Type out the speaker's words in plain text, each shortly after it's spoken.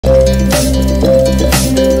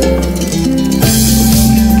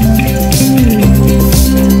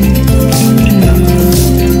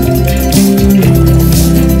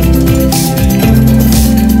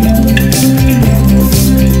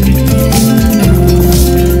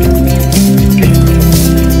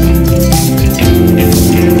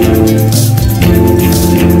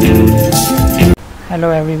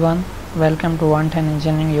everyone, welcome to 110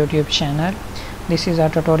 Engineering YouTube channel. This is our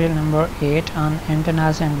tutorial number 8 on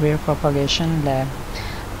antennas and wave propagation lab.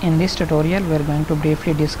 In this tutorial we are going to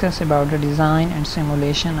briefly discuss about the design and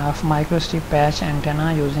simulation of microstrip patch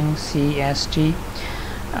antenna using CST.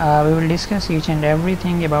 We will discuss each and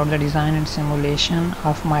everything about the design and simulation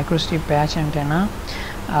of microstrip patch antenna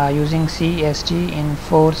using CST in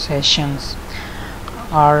 4 sessions.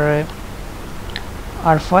 Our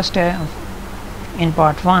first in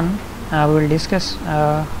part 1 we will discuss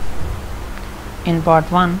in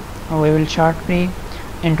part 1 we will shortly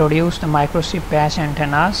introduce the microstrip patch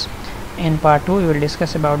antennas. In part 2 we will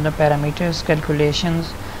discuss about the parameters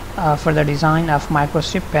calculations for the design of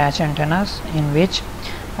microstrip patch antennas, in which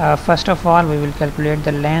first of all we will calculate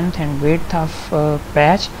the length and width of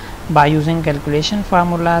patch by using calculation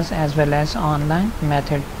formulas as well as online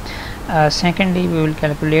method. Secondly, we will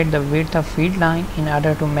calculate the width of feed line in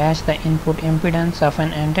order to match the input impedance of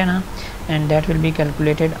an antenna, and that will be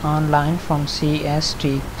calculated online from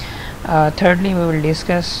CST. Thirdly, we will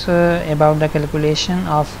discuss about the calculation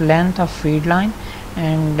of length of feed line,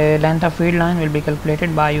 and length of feed line will be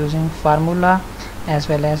calculated by using formula as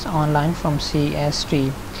well as online from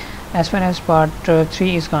CST. As far as part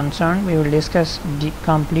 3 is concerned, we will discuss the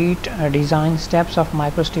complete design steps of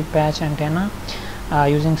microstrip patch antenna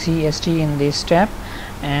using CST in this step.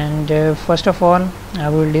 And first of all we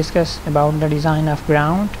will discuss about the design of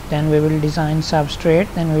ground, then we will design substrate,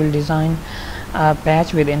 then we will design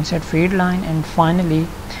patch with inset feed line, and finally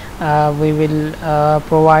we will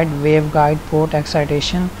provide waveguide port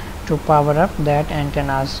excitation to power up that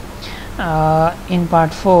antennas. In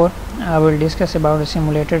part 4 I will discuss about the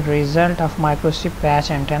simulated result of microstrip patch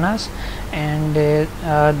antennas, and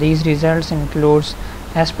these results includes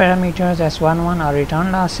S parameters, S11 or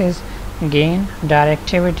return losses, gain,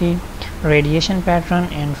 directivity, radiation pattern,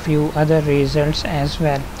 and few other results as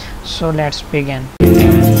well. So let's begin.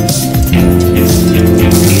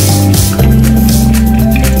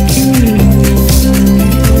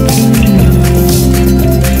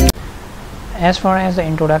 As far as the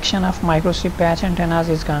introduction of microstrip patch antennas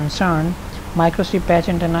is concerned, microstrip patch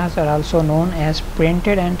antennas are also known as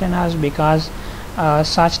printed antennas because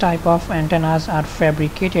such type of antennas are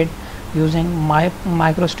fabricated using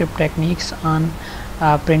microstrip techniques on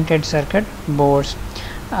printed circuit boards.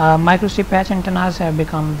 Microstrip patch antennas have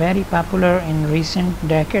become very popular in recent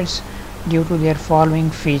decades due to their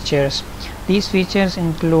following features. These features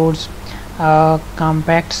includes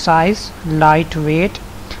compact size, lightweight,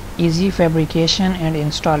 easy fabrication and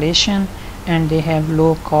installation, and they have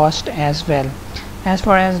low cost as well. As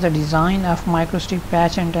far as the design of microstrip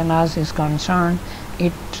patch antennas is concerned,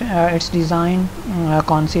 its design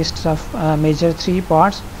consists of major 3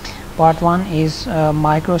 parts. Part 1 is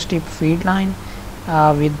microstrip feed line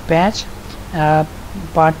with patch,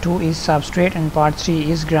 part 2 is substrate, and part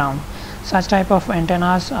 3 is ground. Such type of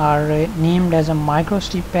antennas are named as a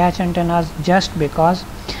microstrip patch antennas just because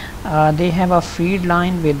they have a feed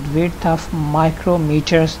line with width of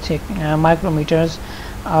micrometers thick, micrometers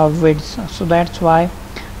width, so that's why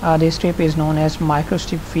this strip is known as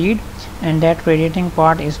microstrip feed, and that radiating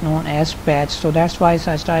part is known as patch. So that's why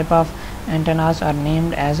such type of antennas are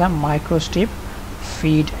named as a microstrip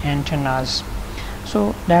feed antennas.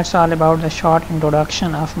 So that's all about the short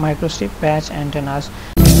introduction of microstrip patch antennas.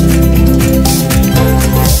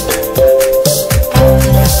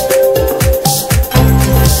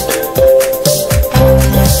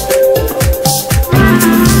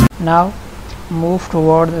 Now move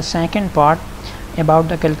toward the second part about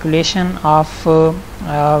the calculation of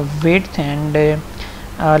width and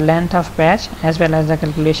length of patch, as well as the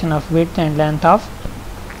calculation of width and length of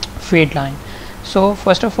feed line. So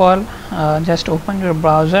first of all just open your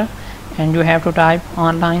browser and you have to type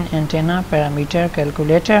online antenna parameter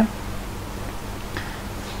calculator.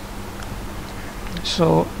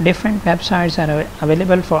 So different websites are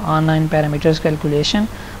available for online parameters calculation.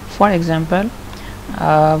 For example,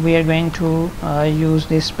 we are going to use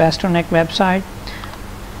this Pasternak website.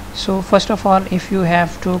 So first of all, if you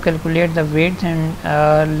have to calculate the width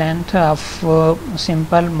and length of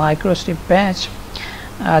simple microstrip patch,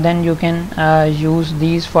 then you can use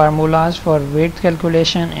these formulas for width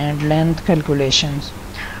calculation and length calculations,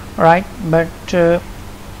 right? But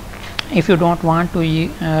if you don't want to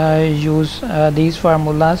use these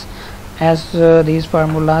formulas, as these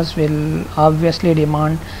formulas will obviously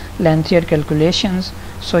demand lengthier calculations,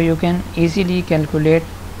 so you can easily calculate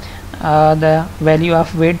the value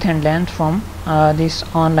of width and length from this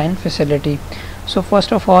online facility. So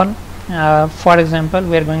first of all, for example,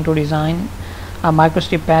 we are going to design a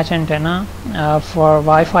microstrip patch antenna for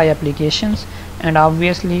Wi-Fi applications, and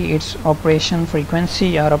obviously its operation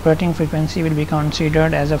frequency or operating frequency will be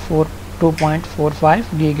considered as a 2.45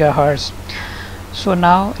 gigahertz. So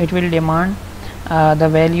now it will demand the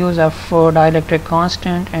values of dielectric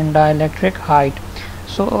constant and dielectric height.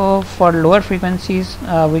 So for lower frequencies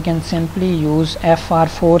we can simply use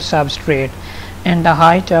FR4 substrate, and the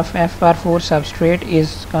height of FR4 substrate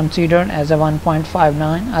is considered as a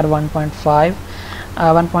 1.59 or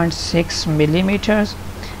 1.6 millimeters,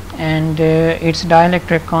 and its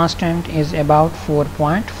dielectric constant is about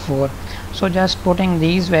 4.4. so just putting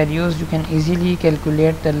these values you can easily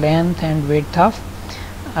calculate the length and width of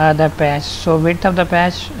the patch. So width of the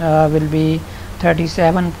patch will be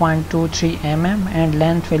 37.23 mm and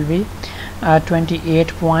length will be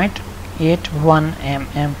 28.81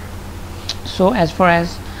 mm. So as far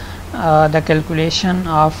as the calculation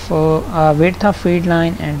of width of feed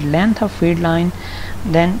line and length of feed line,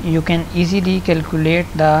 then you can easily calculate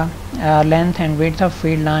the length and width of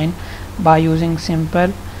feed line by using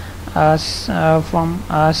simple from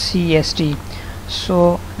CST.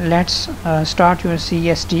 So let's start your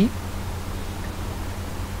CST,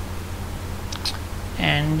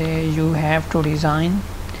 and you have to design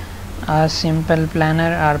a simple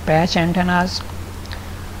planar or patch antennas.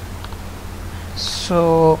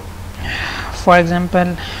 So for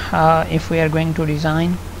example, if we are going to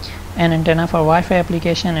design an antenna for Wi-Fi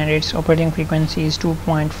application and its operating frequency is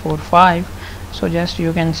 2.45, so just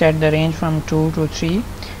you can set the range from 2 to 3,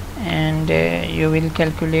 and you will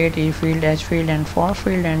calculate E field, H field and far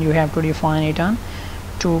field, and you have to define it on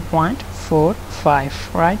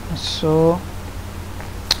 2.45, right? So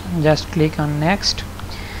just click on next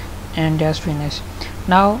and just finish.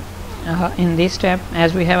 Now in this step,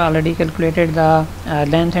 as we have already calculated the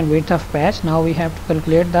length and width of patch, now we have to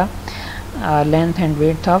calculate the length and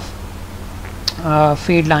width of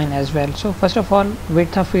feed line as well. So first of all,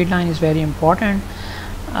 width of feed line is very important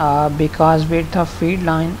because width of feed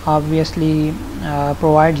line obviously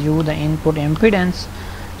provides you the input impedance.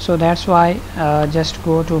 So that's why just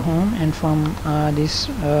go to home, and from this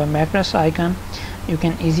macros icon you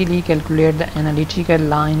can easily calculate the analytical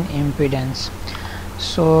line impedance.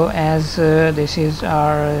 So as this is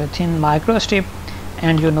our thin microstrip,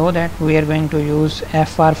 and you know that we are going to use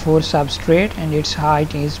FR4 substrate and its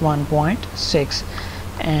height is 1.6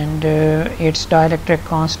 and its dielectric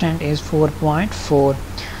constant is 4.4.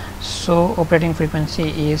 so operating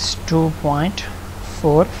frequency is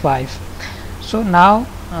 2.45. so now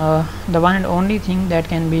the one and only thing that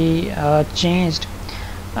can be changed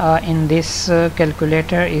in this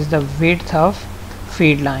calculator is the width of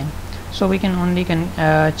feed line. So we can only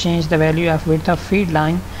change the value of width of feed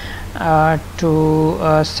line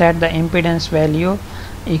to set the impedance value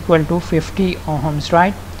equal to 50 ohms,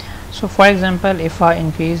 right? So for example, if I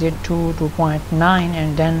increase it to 2.9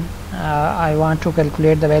 and then I want to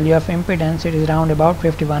calculate the value of impedance, it is around about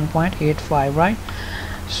 51.85, right?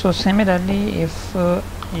 So similarly, if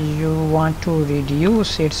you want to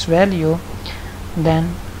reduce its value,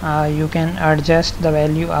 then you can adjust the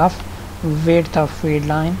value of width of feed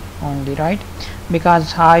line only, right?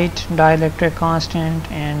 Because height, dielectric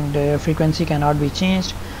constant and frequency cannot be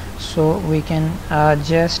changed, so we can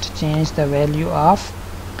just change the value of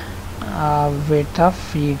width of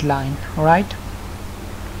feed line, right?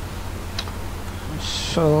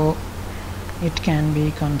 So it can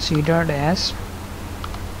be considered as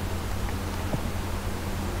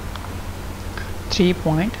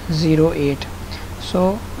 3.08.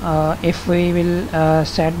 so if we will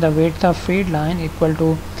set the width of feed line equal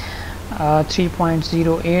to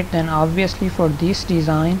 3.08, then obviously for this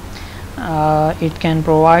design it can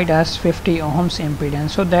provide us 50 ohms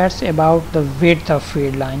impedance. So that's about the width of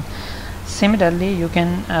feed line. Similarly, you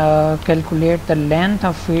can calculate the length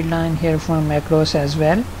of feed line here from macros as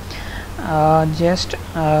well. Just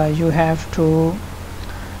you have to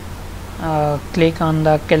click on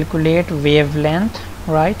the calculate wavelength,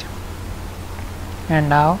 right? And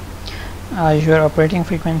now your operating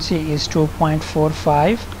frequency is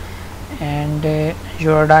 2.45 and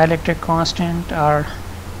your dielectric constant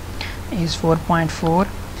is 4.4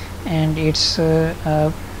 and its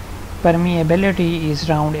permeability is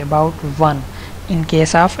round about 1 in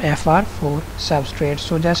case of FR4 substrate.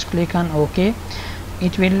 So just click on OK.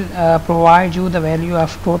 It will provide you the value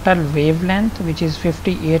of total wavelength, which is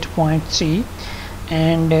 58.3,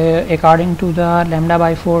 and according to the lambda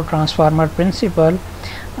by 4 transformer principle,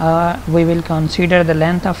 we will consider the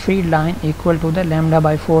length of feed line equal to the lambda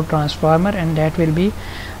by 4 transformer, and that will be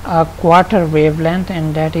a quarter wavelength,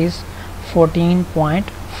 and that is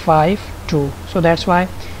 14.52. so that's why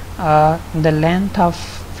the length of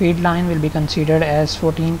feed line will be considered as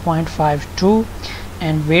 14.52,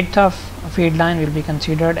 and width of feed line will be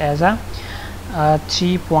considered as a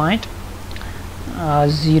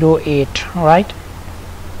 3.08, right?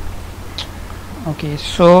 Okay,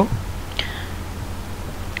 so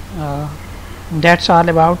that's all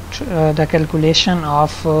about the calculation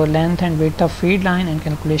of length and width of feed line and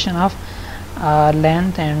calculation of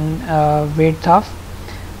length and width of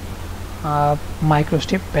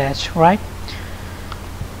microstrip patch, right?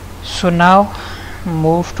 So now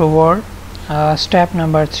move toward step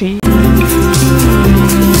number 3.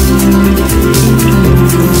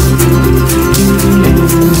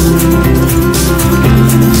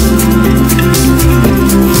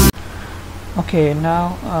 Okay,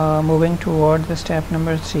 now moving toward the step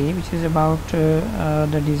number 3, which is about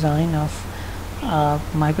the design of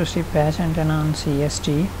microstrip patch antenna on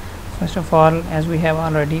CST. First of all, as we have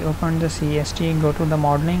already opened the CST, go to the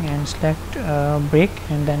modeling and select brick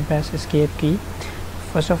and then press escape key.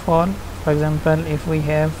 First of all, for example, if we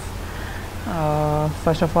have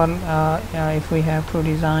if we have to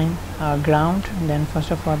design ground, then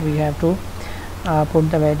first of all we have to put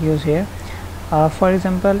the values here. For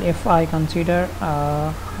example, if I consider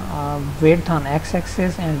width on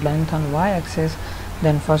x-axis and length on y-axis,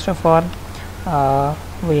 then first of all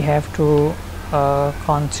we have to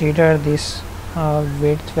consider this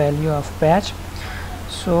width value of patch.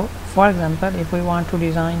 So for example, if we want to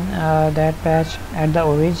design that patch at the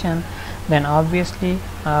origin, then obviously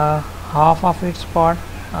half of its part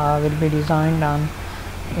will be designed on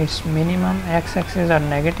its minimum x-axis or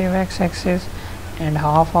negative x-axis, and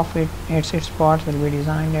half of its part will be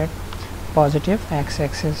designed at positive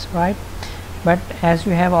x-axis, right? But as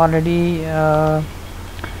we have already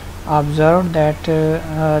observed that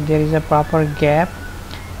there is a proper gap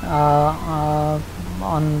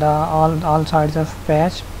on the all sides of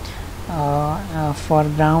patch for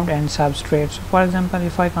ground and substrate. So for example,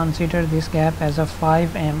 if I consider this gap as a 5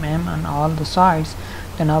 mm on all the sides,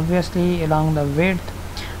 then obviously along the width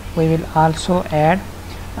we will also add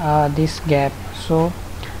this gap. So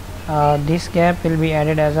this gap will be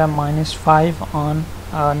added as a -5 on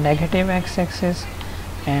negative x-axis,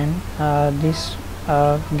 and this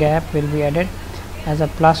gap will be added as a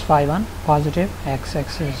 +5 on positive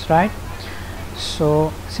x-axis, right?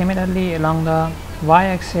 So similarly along the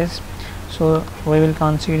y-axis, so we will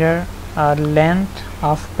consider length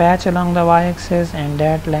of patch along the y-axis, and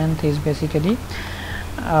that length is basically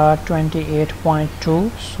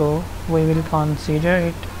 28.2. so we will consider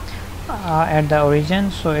it at the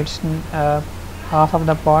origin. So it's half of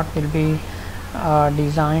the part will be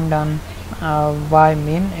designed on y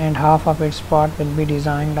min, and half of its part will be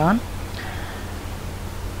designed on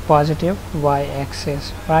positive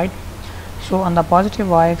y-axis, right? So on the positive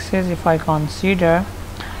y-axis, if I consider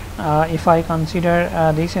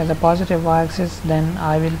this as a positive y-axis, then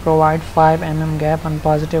I will provide 5 mm gap on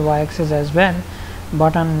positive y-axis as well,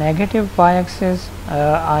 but on negative y-axis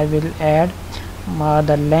I will add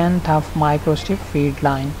the length of microstrip feed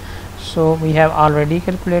line. So we have already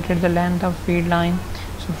calculated the length of feed line.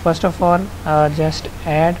 So first of all, just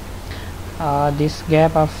add this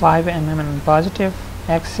gap of 5 mm on positive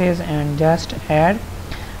axis and just add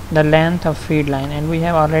the length of feed line, and we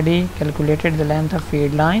have already calculated the length of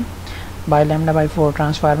feed line by λ/4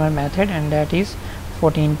 transformer method, and that is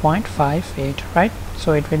 14.58, right?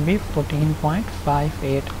 So it will be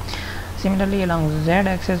 14.58. Similarly along the z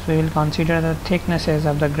axis we will consider the thicknesses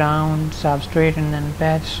of the ground, substrate and then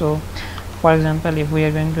patch. So for example, if we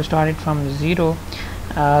are going to start it from 0,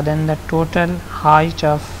 then the total height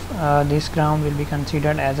of this ground will be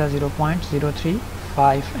considered as a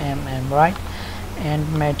 0.035 mm, right?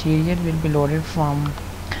 And material will be loaded from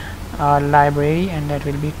library, and that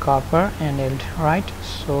will be copper annealed, right?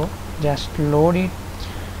 So just load it,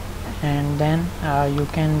 and then you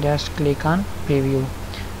can just click on preview.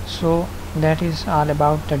 So that is all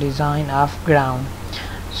about the design of ground.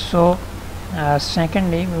 So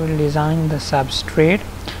secondly, we will design the substrate.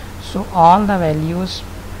 So all the values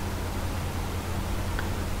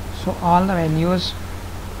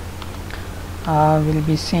will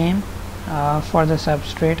be same for the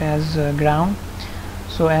substrate as ground.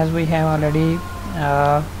 So as we have already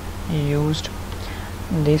used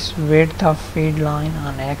this width of feed line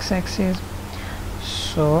on x-axis,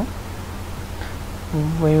 so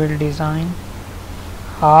we will design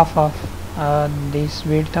half of this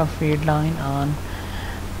width of feed line on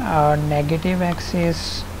negative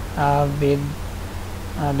axis with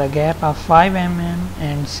the gap of 5 mm,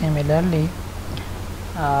 and similarly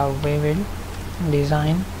we will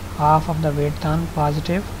design half of the width on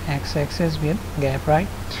positive x-axis with gap, right?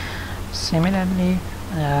 Similarly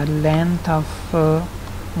length of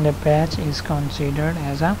the patch is considered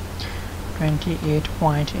as a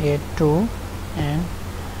 28.82, and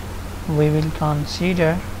we will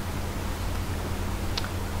consider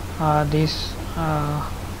this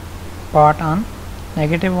part on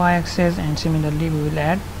negative y-axis, and similarly we will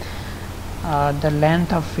add the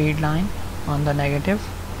length of feed line on the negative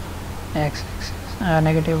x-axis,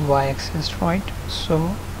 negative y-axis, right?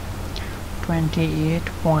 So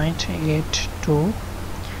 28.82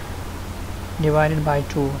 divided by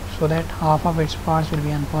 2, so that half of its parts will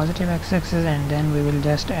be on positive x-axis, and then we will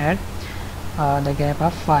just add the gap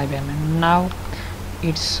of 5 mm. Now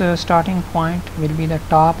its starting point will be the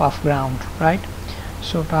top of ground, right?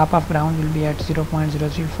 So top of ground will be at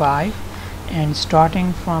 0.035, and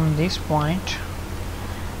starting from this point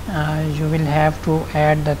you will have to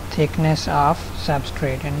add the thickness of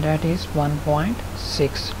substrate, and that is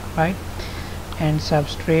 1.6, right? And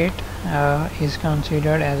substrate is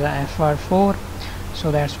considered as a FR4,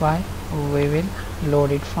 so that's why we will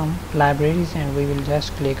load it from libraries, and we will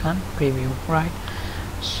just click on preview, right?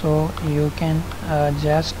 So you can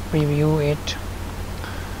just preview it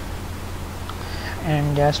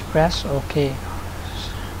and just press OK.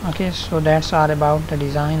 Okay, so that's all about the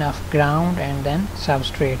design of ground and then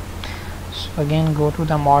substrate. So again, go to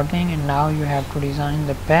the modeling, and now you have to design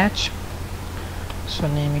the patch. So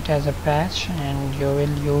name it as a patch, and you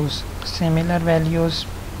will use similar values.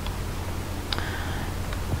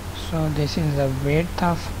 So this is the width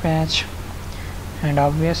of patch, and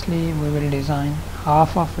obviously we will design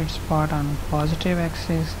half of its part on positive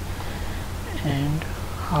axis and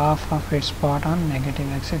half of its part on negative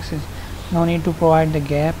x-axis. No need to provide the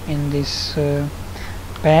gap in this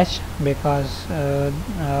patch, because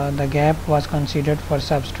the gap was considered for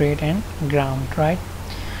substrate and ground, right?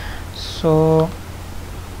 So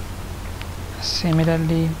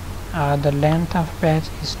similarly the length of patch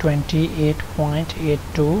is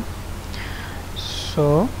 28.82,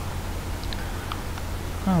 so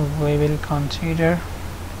we will consider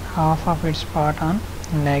half of its part on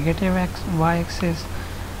negative y-axis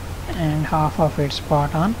and half of its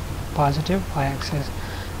part on positive y-axis.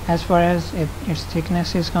 As far as its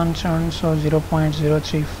thickness is concerned, so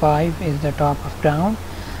 0.035 is the top of ground,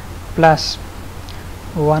 plus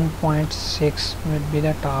 1.6 will be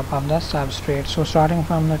the top of the substrate. So starting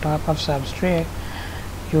from the top of substrate,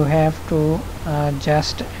 you have to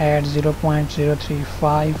just add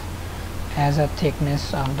 0.035 as a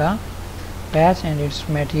thickness of the patch, and its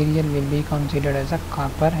material will be considered as a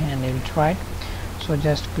copper annealed, right? So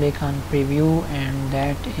just click on preview, and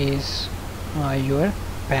that is your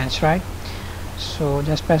patch, right? So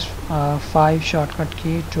just press 5 shortcut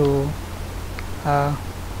key to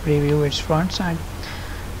preview its front side.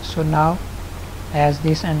 So now, as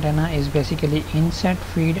this antenna is basically inset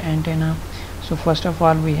feed antenna, so first of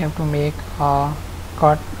all we have to make a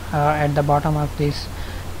cut at the bottom of this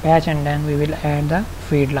patch, and then we will add the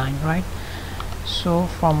feed line, right? So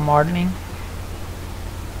from modeling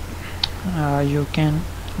you can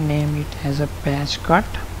name it as a patch cut,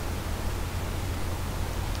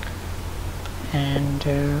 and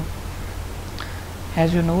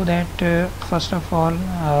as you know that first of all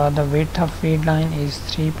the width of feed line is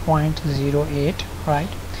 3.08, right?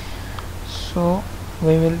 So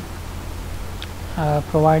we will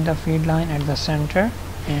provide the feed line at the center,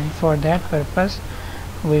 and for that purpose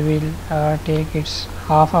we will take its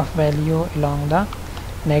half of value along the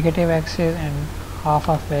negative axis and half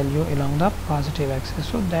of value along the positive axis.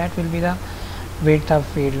 So that will be the width of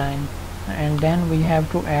feed line, and then we have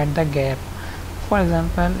to add the gap. For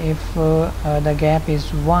example, if the gap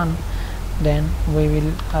is 1, then we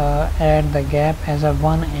will add the gap as a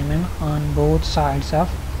 1 mm on both sides of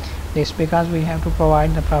this, because we have to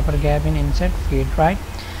provide the proper gap in inset feed, right?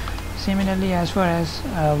 Similarly, as far as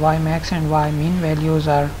y max and y min values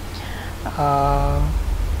are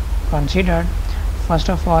considered, first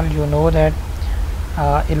of all you know that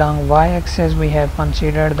along y-axis we have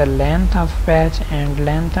considered the length of patch, and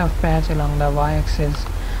length of patch along the y-axis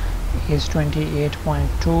is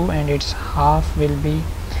 28.2, and its half will be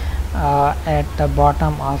at the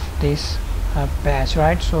bottom of this patch,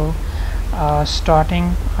 right? So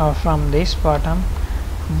starting from this bottom,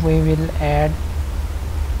 we will add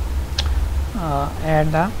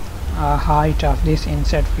the height of this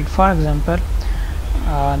inset feed. For example,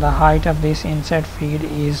 the height of this inset feed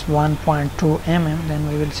is 1.2 mm, then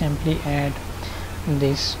we will simply add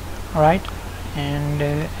this, right? And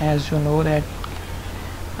as you know that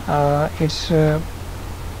its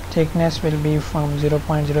thickness will be from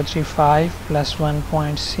 0.035 plus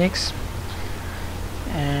 1.6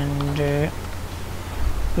 and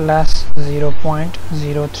plus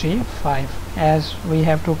 0.035, as we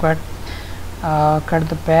have to cut cut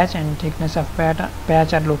the patch, and thickness of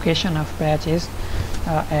patch or location of patch is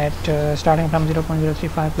at starting from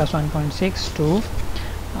 0.035 plus 1.6 to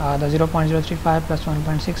the 0.035 plus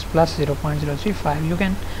 1.6 plus 0.035. You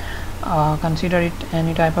can consider it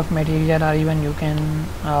any type of material, or even you can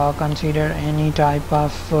consider any type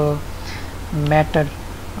of metal,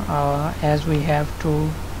 as we have to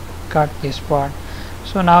cut this part.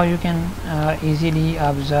 So now you can easily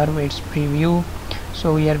observe its preview.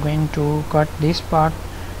 So we are going to cut this part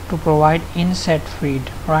to provide inset feed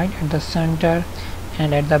right at the center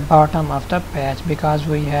and at the bottom of the patch, because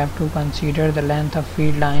we have to consider the length of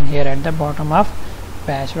feed line here at the bottom of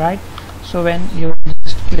patch, right? So when you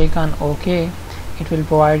just click on OK, it will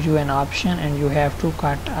provide you an option, and you have to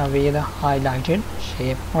cut away the highlighted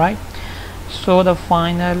shape, right? So the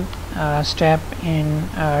final step in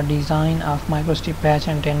design of microstrip patch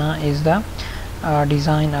antenna is the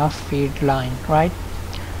design of feed line, right?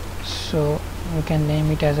 So you can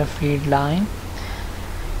name it as a feed line,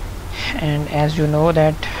 and as you know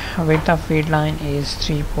that width of feed line is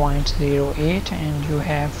 3.08, and you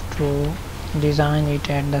have to design it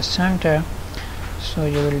at the center. So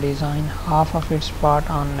you will design half of its part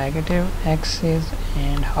on negative axis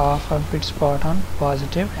and half of its part on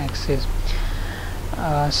positive axis.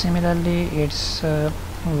 Similarly, its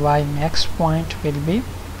y max point will be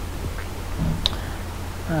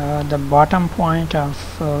the bottom point of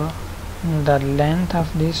the length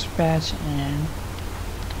of this patch, and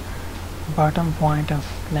bottom point of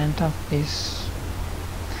length of this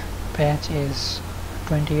patch is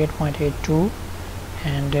 28.82,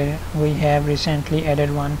 and we have recently added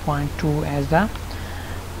 1.2 as the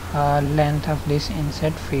length of this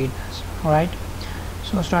inset feed, right?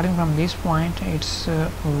 So starting from this point, its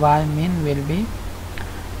y min will be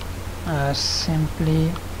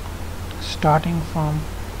simply starting from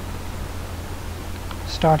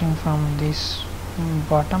this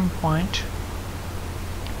bottom point.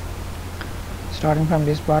 Starting from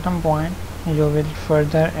this bottom point, you will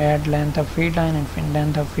further add length of feed line, and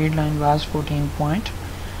length of feed line was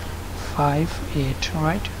 14.58,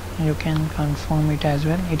 right? You can confirm it as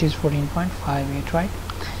well, it is 14.58, right?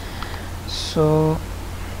 So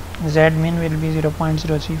Z min will be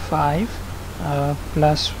 0.035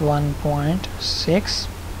 plus 1.6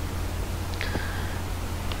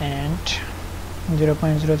 and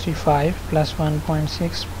 0.035 plus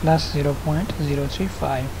 1.6 plus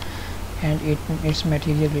 0.035, and its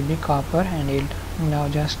material will be copper and yield. Now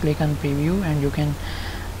just click on preview, and you can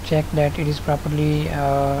check that it is properly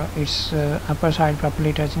its upper side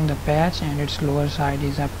properly touching the patch, and its lower side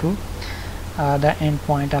is up to the end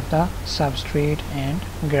point of the substrate and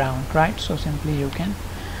ground, right? So simply you can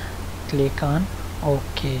click on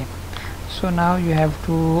OK. So now you have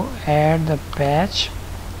to add the patch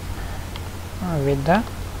with the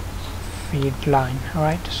feed line,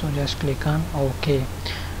 right? So just click on OK.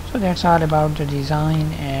 So that's all about the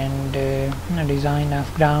design and design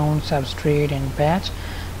of ground, substrate and patch.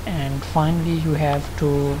 And finally you have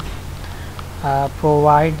to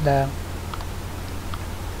provide the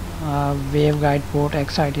waveguide port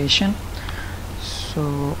excitation.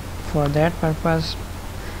 So for that purpose,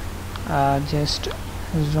 just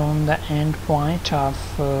zoom the end point of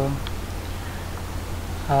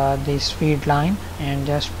this feed line, and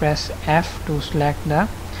just press F to select the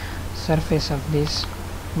surface of this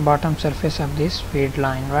bottom surface of this feed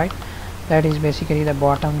line, right? That is basically the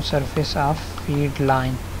bottom surface of feed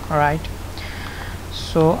line, right?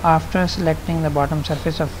 So after selecting the bottom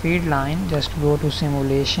surface of feed line, just go to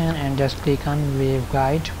simulation and just click on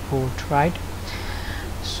waveguide port, right?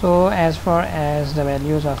 So as far as the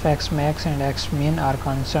values of x max and x min are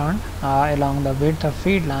concerned, along the width of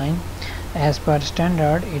feed line, as per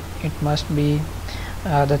standard, it must be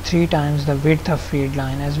the 3 times the width of feed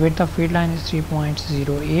line. As width of feed line is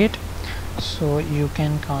 3.08, so you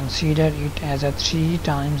can consider it as a 3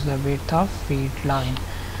 times the width of feed line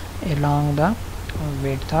along the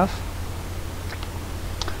width of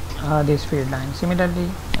this feed line. Similarly,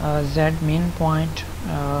 Z min point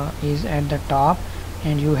is at the top,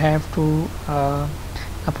 and you have to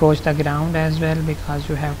approach the ground as well, because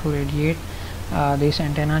you have to radiate this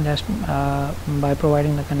antenna just by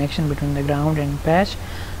providing the connection between the ground and patch.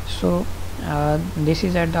 So this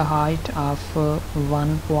is at the height of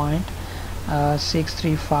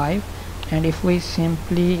 1.635, and if we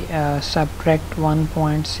simply subtract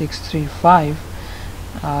 1.635,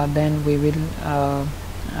 then we will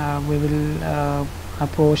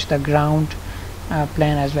approach the ground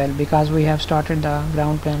plane as well, because we have started the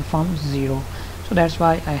ground plane from 0. So that's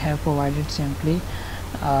why I have provided simply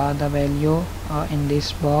the value in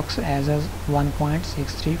this box as a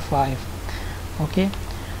 1.635. okay,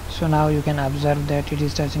 So now you can observe that it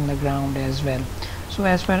is touching the ground as well. So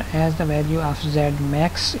as far as the value of Z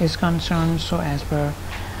max is concerned, so as per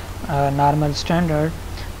normal standard,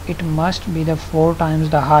 it must be the 4 times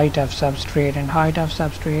the height of substrate, and height of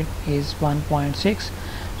substrate is 1.6,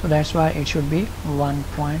 so that's why it should be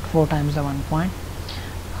 1.4 times the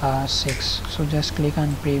 1.6. so just click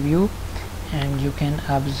on preview and you can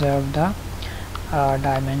observe the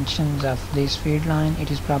dimensions of this feed line. It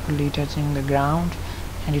is properly touching the ground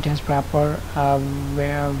and it has proper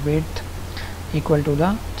width equal to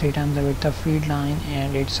the 3 times the width of feed line,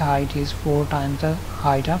 and its height is 4 times the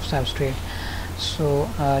height of substrate. So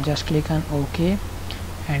just click on OK,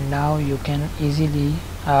 and now you can easily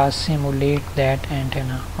simulate that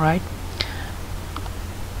antenna, right?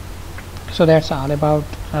 So that's all about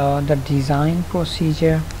the design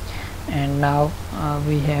procedure, and now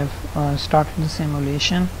we have started the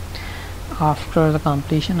simulation. After the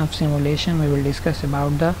completion of simulation, we will discuss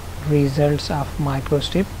about the results of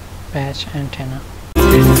microstrip patch antenna.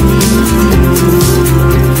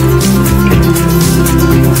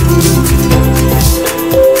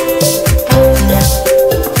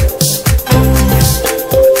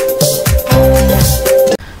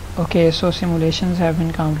 Okay, so simulations have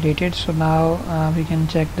been completed. So now we can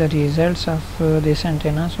check the results of this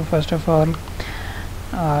antenna. So first of all,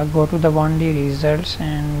 go to the 1D results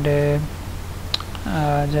and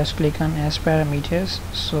just click on S parameters.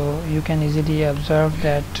 So you can easily observe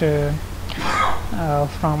that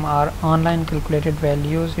from our online calculated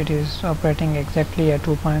values, it is operating exactly at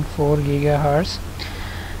 2.4 gigahertz,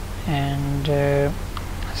 and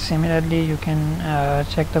similarly you can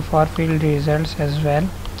check the far field results as well.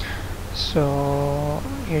 So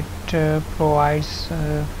it provides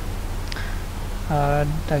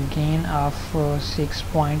the gain of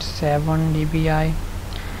 6.7 dBi,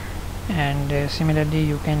 and similarly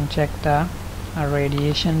you can check the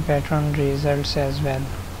radiation pattern results as well.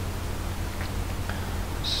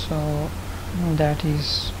 So that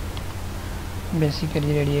is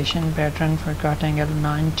basically radiation pattern for cut angle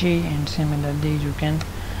 90, and similarly you can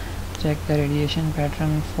check the radiation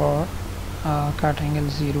pattern for cut angle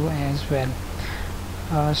 0 as well.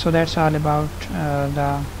 So that's all about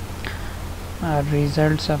the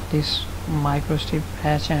results of this microstrip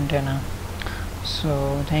patch antenna.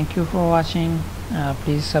 So thank you for watching.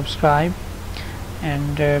 Please subscribe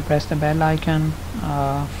and press the bell icon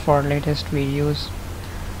for latest videos.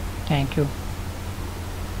 Thank you.